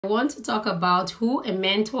I want to talk about who a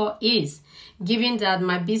mentor is, given that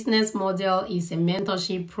my business model is a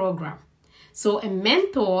mentorship program. So a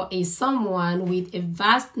mentor is someone with a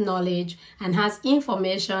vast knowledge and has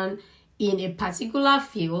information in a particular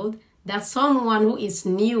field that someone who is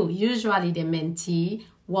new, usually the mentee,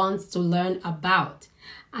 wants to learn about.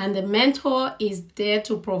 And the mentor is there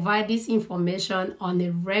to provide this information on a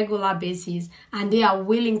regular basis, and they are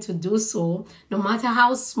willing to do so no matter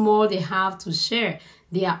how small they have to share.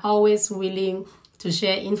 They are always willing to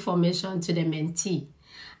share information to the mentee.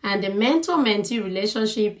 And the mentor-mentee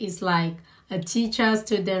relationship is like a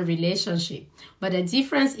teacher-student relationship. But the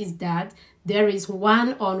difference is that there is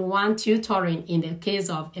one-on-one tutoring in the case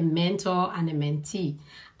of a mentor and a mentee.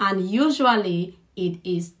 And usually it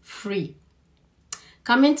is free.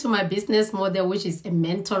 Coming to my business model, which is a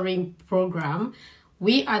mentoring program,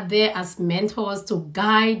 we are there as mentors to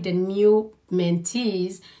guide the new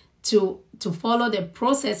mentees to follow the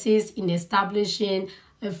processes in establishing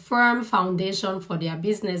a firm foundation for their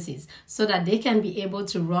businesses so that they can be able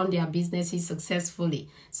to run their businesses successfully.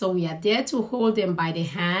 So we are there to hold them by the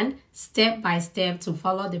hand, step by step, to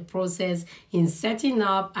follow the process in setting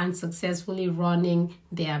up and successfully running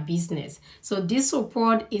their business. So this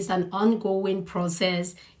support is an ongoing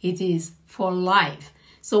process. It is for life.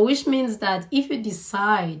 So which means that if you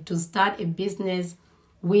decide to start a business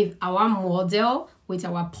with our model, with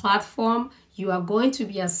our platform, you are going to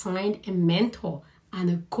be assigned a mentor and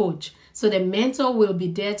a coach. So the mentor will be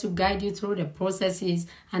there to guide you through the processes,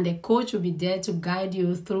 and the coach will be there to guide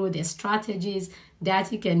you through the strategies that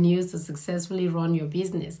you can use to successfully run your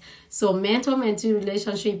business. So mentor-mentee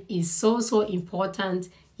relationship is so important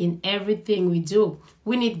in everything we do.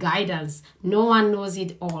 We need guidance. No one knows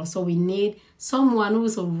it all. So we need someone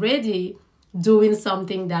who's already doing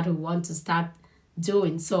something that we want to start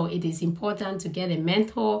doing. So it is important to get a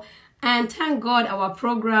mentor. And thank God our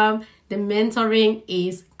program, the mentoring,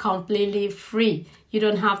 is completely free. You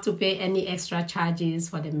don't have to pay any extra charges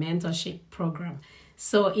for the mentorship program.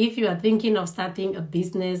 So if you are thinking of starting a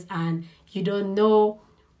business and you don't know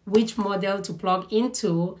which model to plug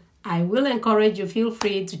into, I will encourage you, feel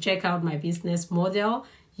free to check out my business model.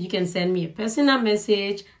 You can send me a personal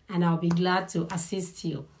message and I'll be glad to assist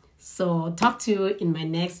you. So talk to you in my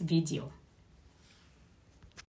next video.